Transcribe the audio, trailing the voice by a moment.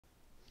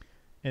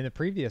In the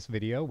previous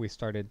video, we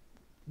started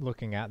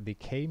looking at the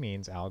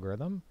k-means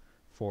algorithm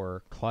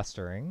for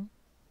clustering.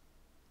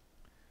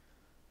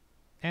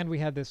 And we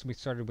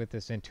started with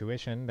this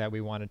intuition that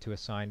we wanted to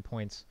assign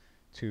points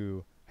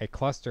to a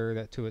cluster,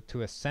 that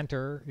to a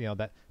center,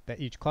 that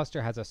each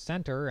cluster has a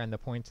center and the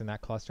points in that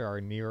cluster are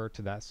nearer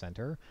to that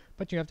center,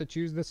 but you have to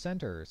choose the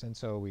centers. And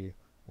so we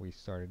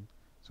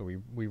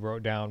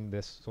wrote down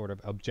this sort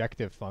of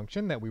objective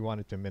function that we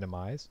wanted to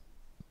minimize.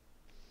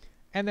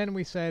 And then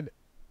we said,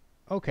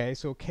 okay,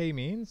 so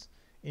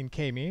in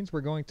k-means,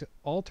 we're going to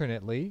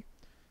alternately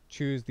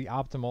choose the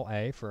optimal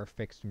A for a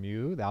fixed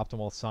mu, the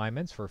optimal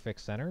assignments for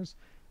fixed centers,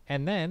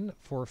 and then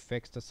for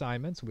fixed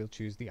assignments, we'll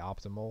choose the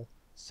optimal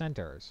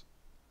centers,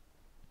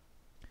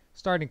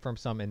 starting from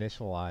some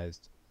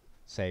initialized,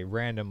 say,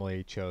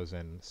 randomly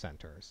chosen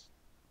centers.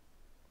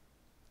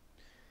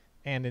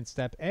 And in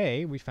step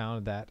A, we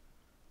found that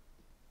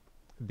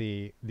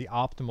the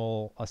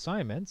optimal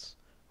assignments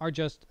are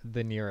just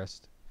the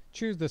nearest.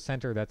 Choose the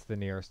center that's the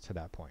nearest to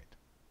that point.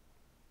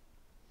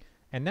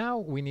 And now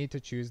we need to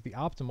choose the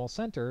optimal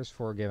centers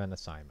for given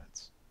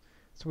assignments.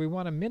 So we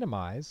want to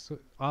minimize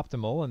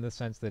optimal in the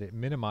sense that it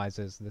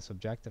minimizes this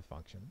objective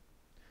function.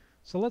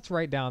 So let's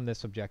write down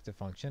this objective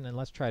function and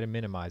let's try to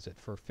minimize it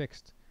for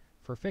fixed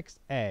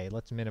A.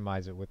 Let's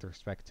minimize it with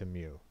respect to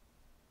mu,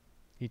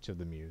 each of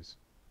the mu's.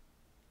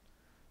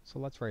 So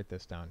let's write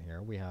this down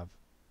here.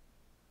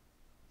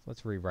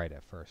 Let's rewrite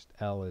it first.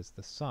 L is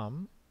the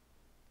sum.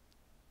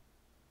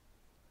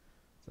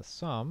 The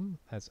sum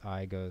as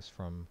I goes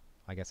from,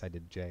 I guess I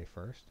did j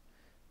first.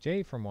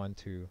 J from 1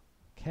 to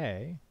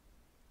k,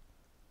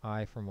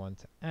 I from 1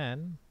 to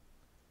n,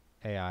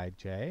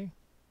 aij,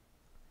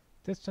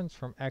 distance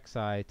from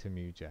xi to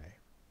mu j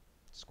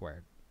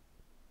squared.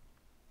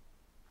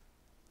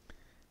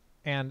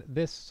 And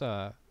this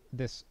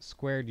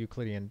squared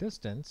Euclidean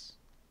distance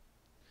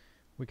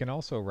we can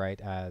also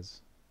write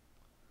as,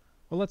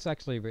 well, let's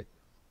actually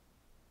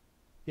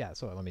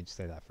so let me just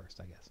say that first,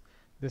 I guess.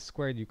 This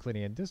squared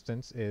Euclidean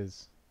distance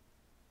is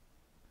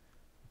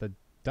the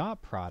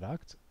dot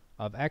product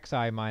of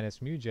xi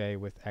minus mu j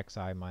with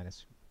xi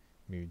minus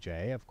mu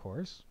j, of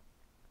course.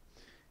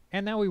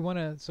 And now we want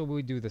to, so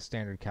we do the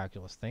standard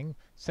calculus thing,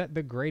 set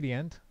the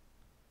gradient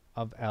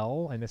of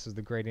L, and this is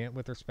the gradient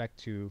with respect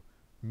to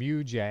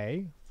mu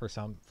j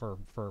for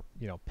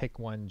pick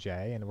one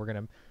j, and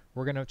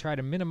we're gonna try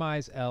to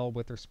minimize L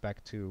with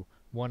respect to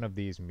one of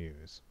these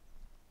mu's.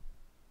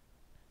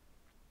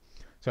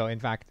 So in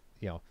fact,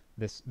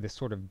 this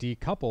sort of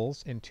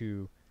decouples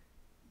into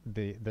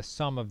the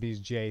sum of these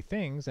j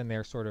things, and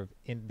they're sort of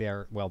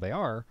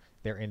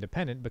they're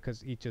independent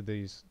because each of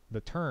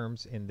the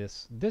terms in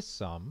this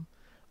sum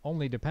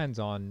only depends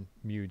on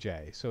mu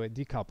j. So it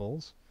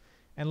decouples,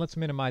 and let's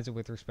minimize it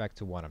with respect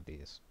to one of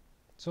these.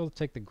 So let's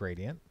take the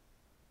gradient.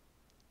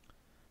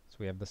 So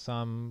we have the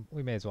sum.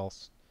 We may as well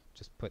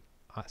just put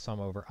sum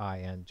over I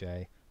and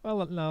j.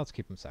 Well, no, let's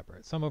keep them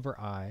separate. Sum over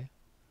I,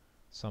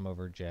 sum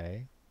over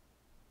j.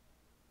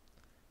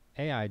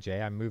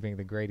 Aij, I'm moving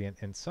the gradient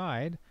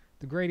inside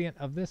the gradient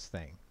of this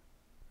thing,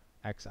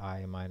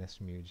 xi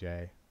minus mu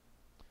j.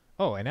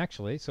 Oh, and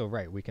actually, so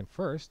right, we can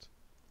first,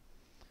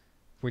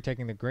 if we're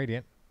taking the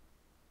gradient,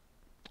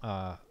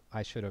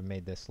 I should have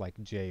made this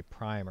like j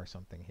prime or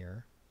something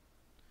here.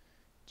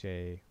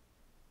 J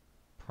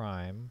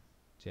prime,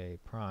 xi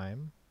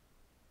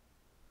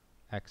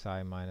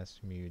minus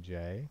mu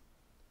j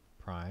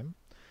prime.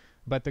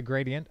 But the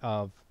gradient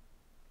of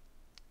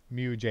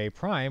mu j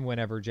prime,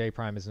 whenever j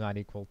prime is not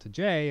equal to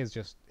j, is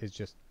just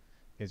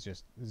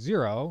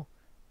 0,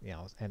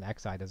 and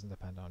xi doesn't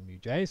depend on mu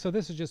j. So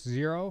this is just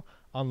 0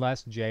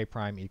 unless j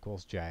prime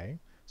equals j.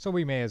 So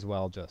we may as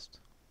well just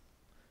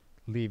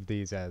leave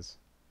these as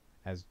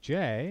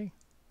j,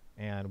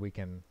 and we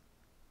can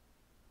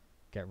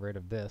get rid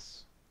of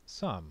this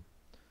sum,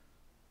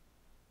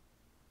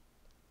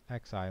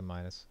 xi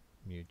minus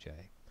mu j.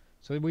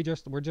 So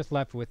we're just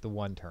left with the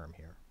one term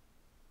here.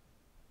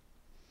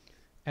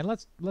 And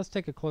let's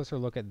take a closer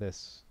look at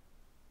this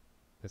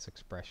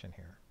expression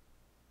here.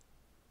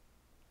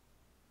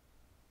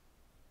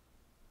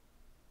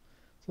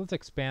 So let's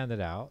expand it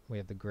out. We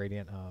have the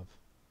gradient of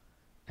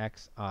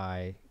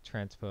xi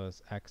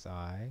transpose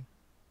xi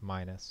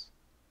minus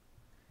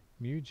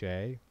mu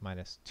j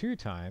minus 2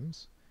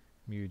 times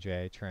mu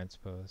j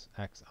transpose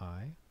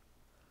xi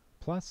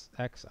plus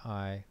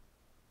xi,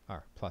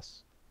 or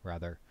plus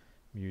rather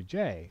mu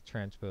j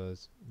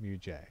transpose mu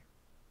j.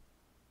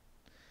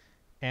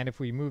 And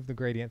if we move the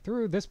gradient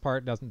through, this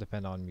part doesn't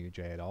depend on mu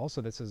j at all, so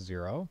this is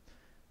 0.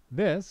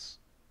 This,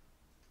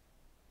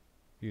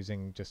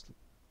 using just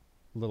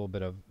a little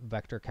bit of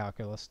vector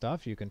calculus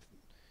stuff,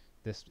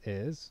 this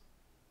is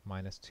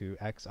minus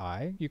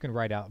 2xi. You can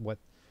write out what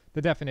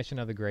the definition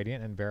of the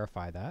gradient and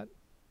verify that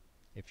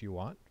if you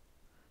want.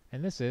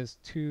 And this is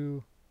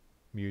 2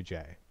 mu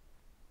j.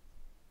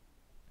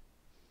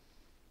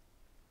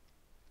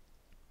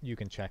 You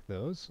can check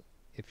those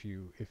if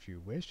you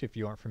wish, if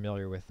you aren't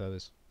familiar with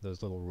those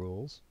little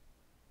rules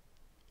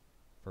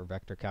for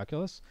vector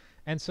calculus.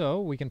 And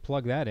so we can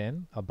plug that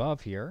in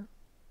above here,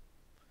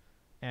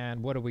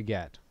 And what do we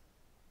get?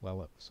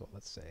 Well, so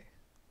let's say,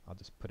 I'll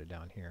just put it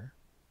down here.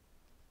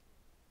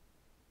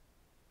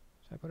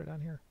 Should I put it down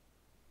here?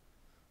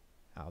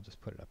 I'll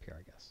just put it up here,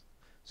 I guess.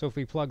 So if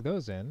we plug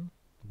those in,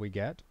 we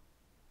get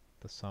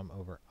the sum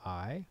over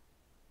I,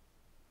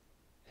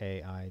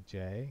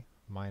 aij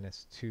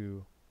minus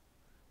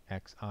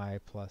 2xi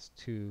plus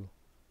 2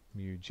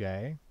 mu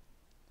j.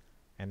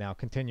 And now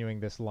continuing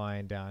this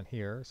line down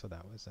here, so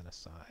that was an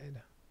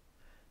aside.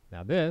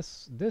 Now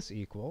this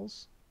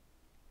equals,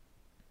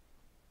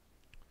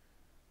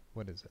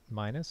 what is it?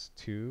 Minus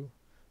 2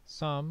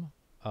 sum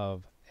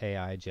of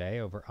aij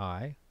over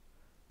I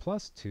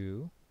plus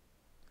 2.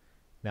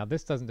 Now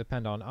this doesn't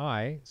depend on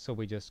I, so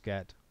we just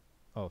get,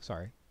 oh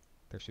sorry,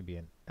 there should be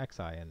an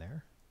xi in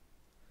there.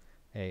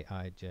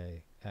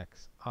 aij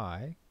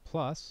xi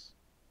plus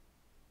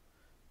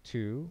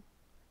 2.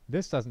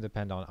 This doesn't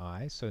depend on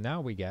I, so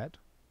now we get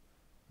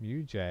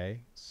mu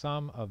j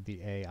sum of the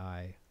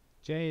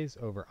aij's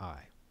over I.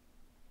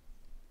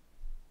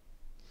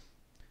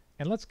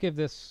 And let's give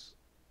this,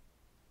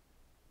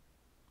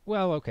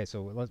 well, okay,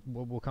 so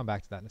we'll come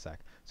back to that in a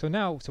sec. So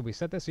now, so we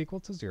set this equal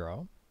to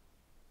 0,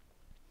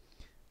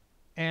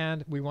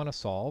 and we want to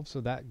solve,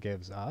 so that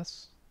gives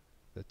us,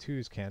 the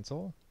 2's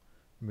cancel,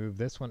 move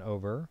this one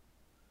over,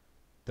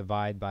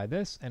 divide by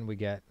this, and we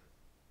get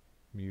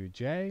mu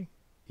j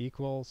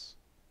equals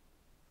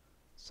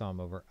sum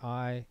over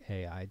I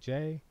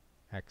aij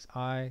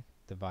xi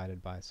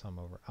divided by sum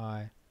over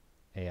I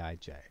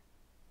aij.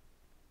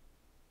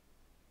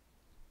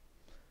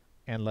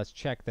 And let's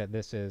check that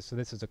this is, so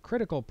this is a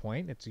critical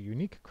point, it's a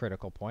unique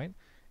critical point,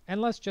 and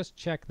let's just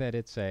check that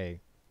it's a,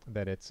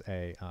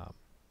 well,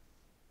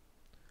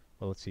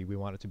 let's see, we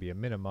want it to be a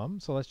minimum,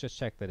 so let's just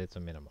check that it's a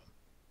minimum.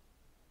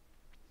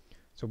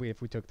 So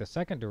if we took the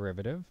second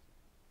derivative,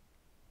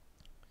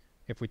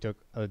 if we took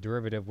a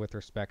derivative with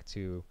respect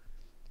to,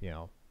 you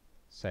know,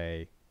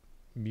 say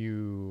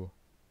mu,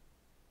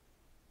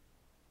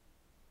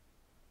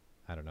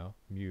 I don't know,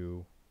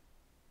 mu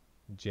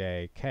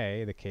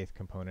jk, the kth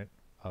component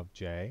of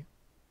j,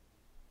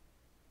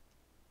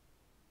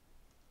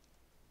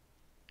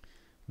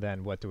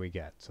 then what do we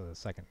get? So the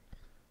second,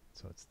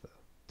 so it's the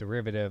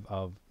derivative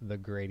of the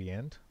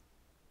gradient.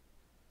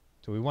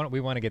 So we want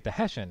to get the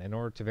Hessian. In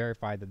order to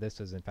verify that this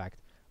is in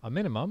fact a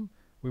minimum,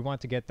 we want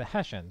to get the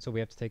Hessian. So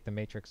we have to take the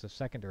matrix of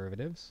second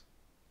derivatives,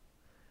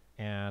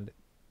 and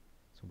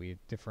so we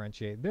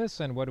differentiate this,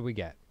 and what do we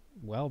get?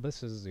 Well,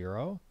 this is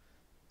 0.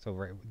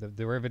 So the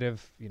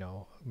derivative, you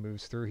know,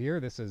 moves through here.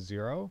 This is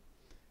 0.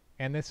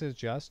 And this is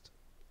just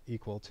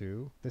equal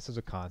to, this is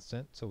a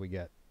constant, so we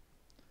get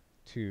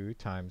 2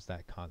 times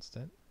that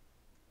constant.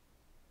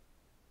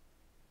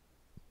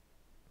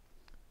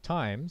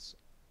 Times,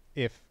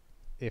 if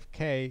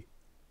k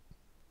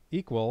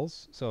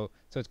equals, so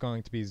it's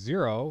going to be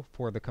 0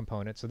 for the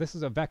component. So this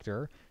is a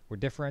vector. We're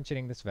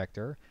differentiating this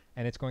vector,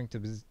 and it's going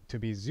to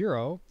be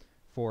 0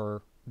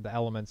 for the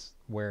elements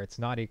where it's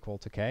not equal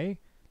to k,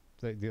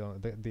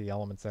 the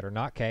elements that are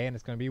not k, and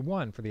it's going to be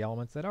 1 for the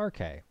elements that are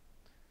k.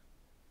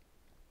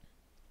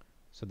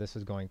 So this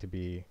is going to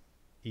be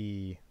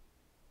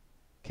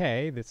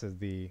ek. This is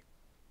the,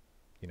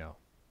 you know,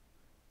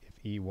 if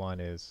E1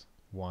 is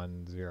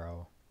 1,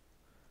 0,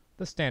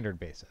 the standard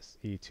basis.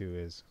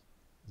 E2 is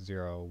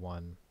 0,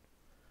 1,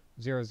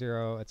 0,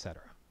 0,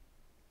 etc.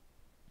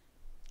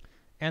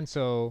 And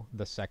so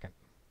the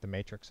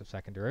matrix of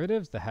second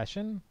derivatives, the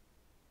Hessian,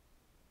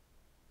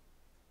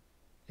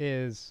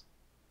 is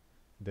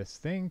this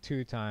thing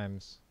 2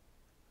 times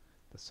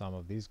the sum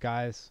of these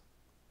guys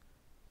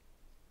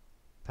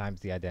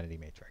times the identity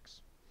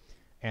matrix.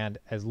 And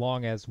as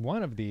long as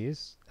one of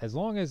these, as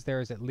long as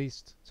there is at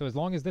least, so as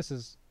long as this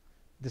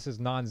is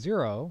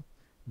non-zero,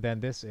 then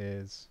this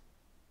is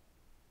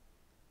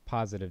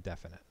positive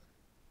definite.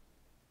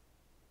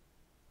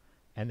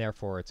 And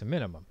therefore it's a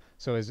minimum.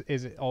 So is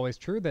it always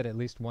true that at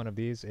least one of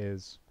these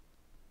is,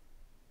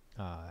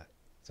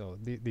 so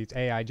these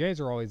aij's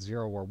are always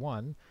 0 or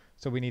 1,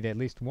 so we need at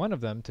least one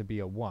of them to be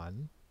a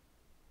 1.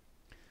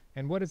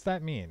 And what does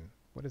that mean?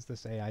 What is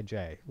this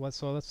aij? Well,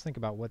 so let's think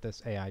about what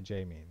this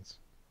aij means.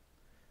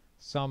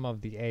 Sum of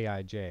the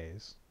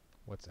aij's.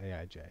 What's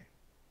aij?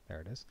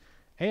 There it is.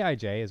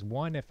 aij is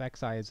 1 if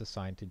xi is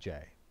assigned to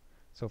j.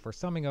 So for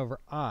summing over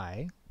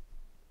I,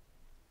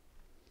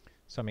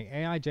 summing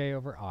aij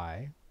over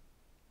I,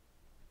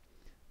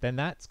 then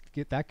that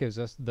gives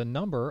us the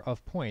number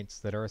of points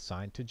that are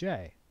assigned to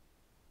j.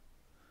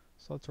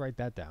 So let's write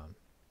that down.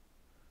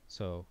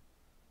 So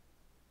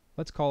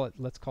let's call it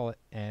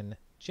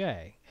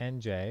nj.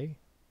 nj,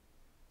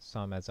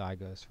 sum as I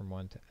goes from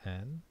 1 to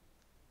n,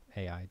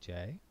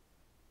 aij,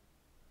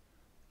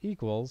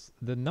 equals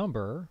the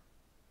number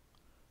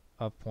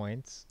of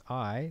points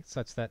I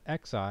such that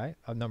xi,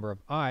 a number of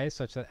I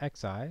such that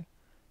xi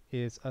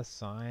is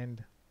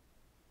assigned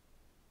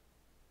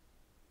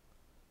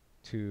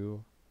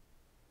to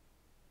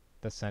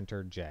the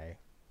center j.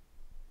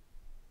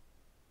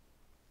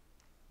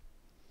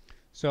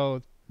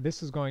 So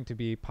this is going to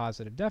be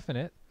positive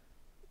definite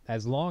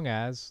as long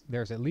as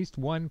there's at least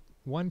one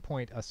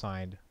point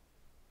assigned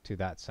to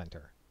that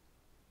center.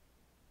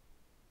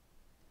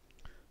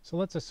 So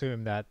let's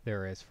assume that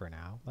there is for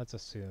now. Let's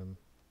assume,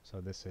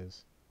 so this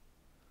is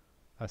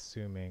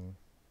assuming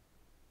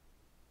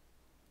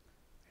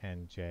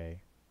nj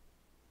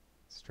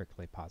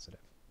strictly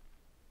positive.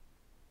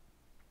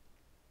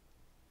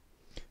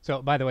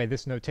 So by the way,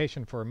 this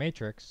notation for a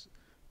matrix,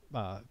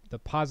 the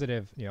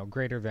positive,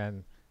 greater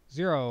than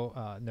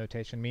 0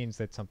 notation means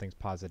that something's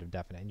positive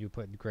definite. And you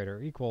put greater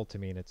or equal to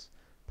mean it's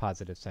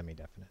positive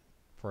semi-definite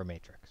for a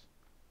matrix.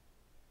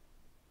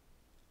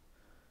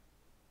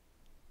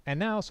 And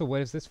now, so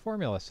what is this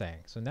formula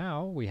saying? So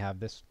now we have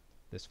this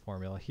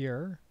formula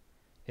here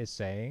is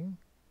saying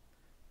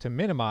to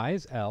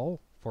minimize L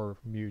for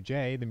mu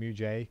j,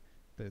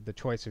 the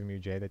choice of mu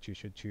j that you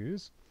should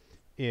choose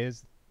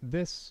is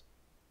this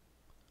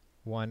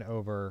 1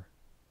 over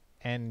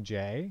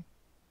nj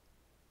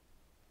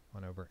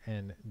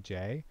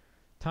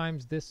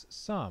times this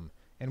sum.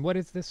 And what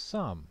is this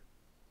sum?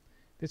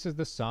 This is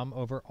the sum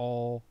over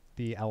all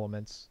the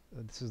elements.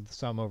 This is the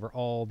sum over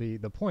all the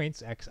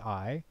points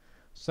xi,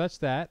 such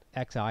that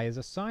xi is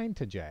assigned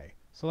to j.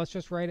 So let's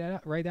just write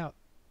out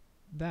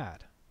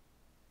that.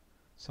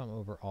 Sum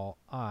over all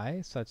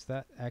I such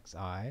that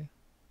xi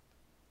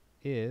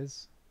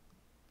is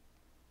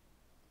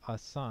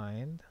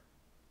assigned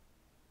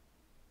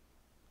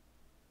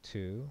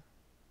to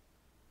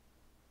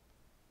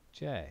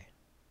j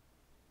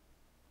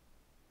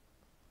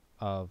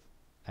of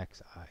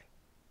xi.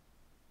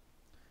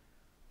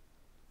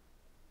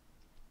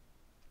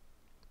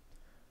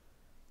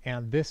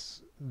 And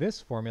this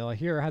formula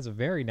here has a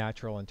very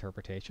natural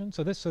interpretation.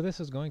 So this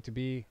is going to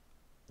be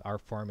our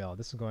formula.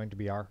 This is going to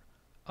be our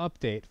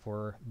update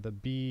for the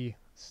B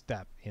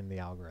step in the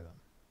algorithm.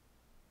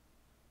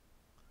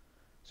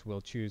 So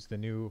we'll choose the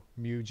new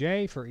mu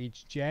j for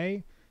each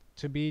j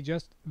to be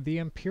just the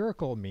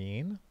empirical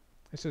mean.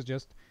 This is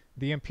just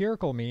the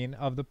empirical mean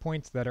of the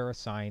points that are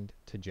assigned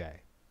to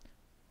j.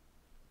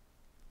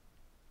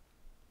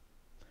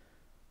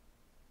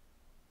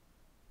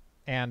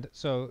 And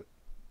so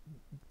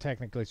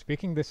technically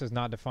speaking, this is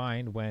not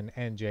defined when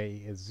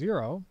nj is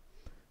 0,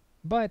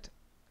 but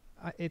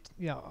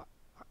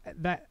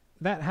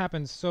that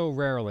happens so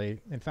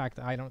rarely. In fact,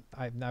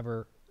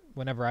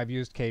 whenever I've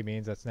used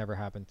k-means, that's never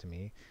happened to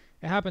me.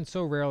 It happens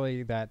so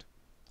rarely that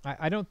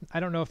I don't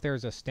know if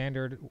there's a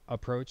standard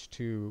approach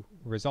to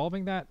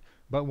resolving that,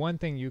 but one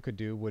thing you could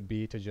do would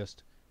be to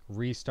just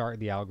restart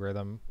the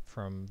algorithm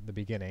from the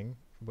beginning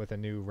with a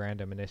new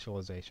random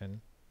initialization.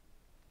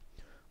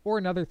 Or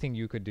another thing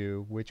you could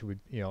do, which would,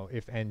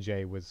 if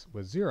nj was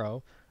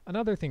 0,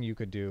 another thing you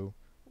could do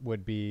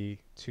would be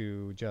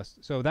to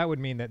just, so that would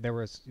mean that there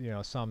was,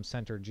 some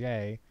center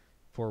j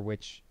for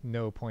which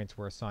no points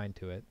were assigned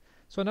to it.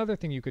 So another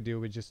thing you could do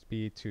would just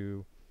be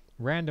to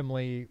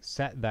randomly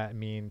set that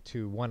mean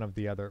to one of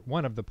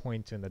the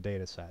points in the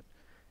data set.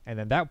 And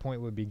then that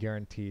point would be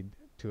guaranteed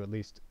to at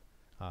least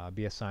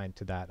be assigned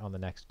to that on the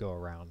next go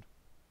around.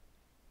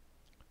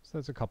 So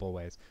that's a couple of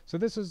ways. So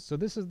this is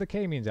the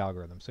k-means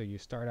algorithm. So you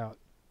start out,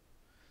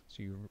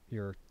 so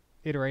you're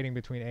iterating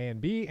between A and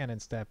B, and in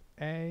step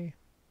A,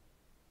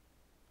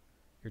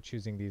 you're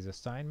choosing these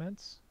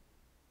assignments.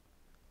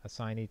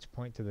 Assign each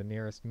point to the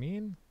nearest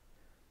mean.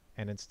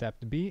 And in step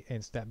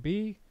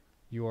B,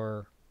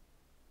 you're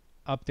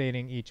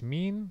updating each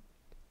mean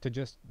to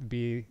just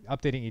be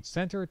updating each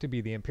center to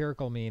be the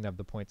empirical mean of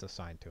the points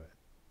assigned to it.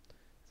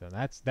 So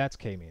that's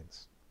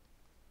k-means.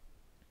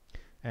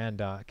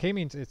 And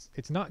k-means,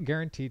 it's not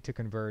guaranteed to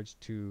converge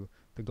to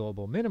the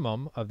global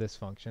minimum of this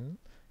function.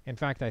 In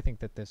fact, I think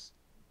that this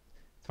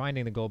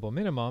finding the global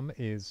minimum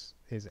is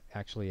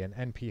actually an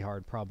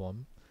NP-hard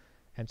problem.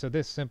 And so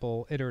this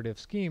simple iterative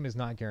scheme is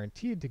not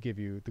guaranteed to give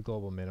you the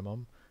global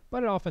minimum,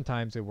 but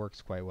oftentimes it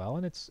works quite well,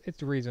 and it's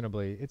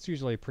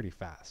usually pretty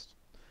fast.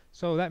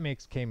 So that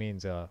makes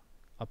k-means a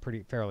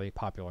fairly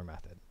popular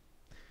method.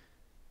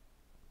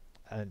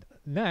 And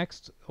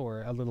next,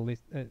 or a little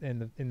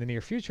in the near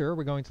future,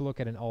 we're going to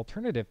look at an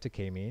alternative to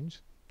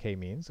k-means,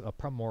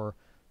 a more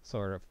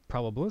sort of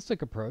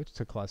probabilistic approach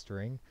to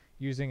clustering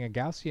using a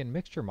Gaussian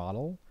mixture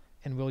model,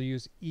 and we'll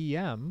use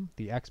EM,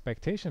 the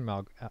expectation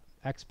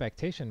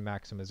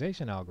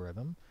maximization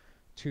algorithm,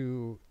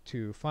 to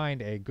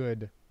find a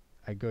good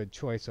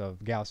choice of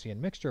Gaussian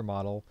mixture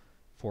model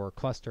for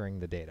clustering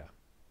the data.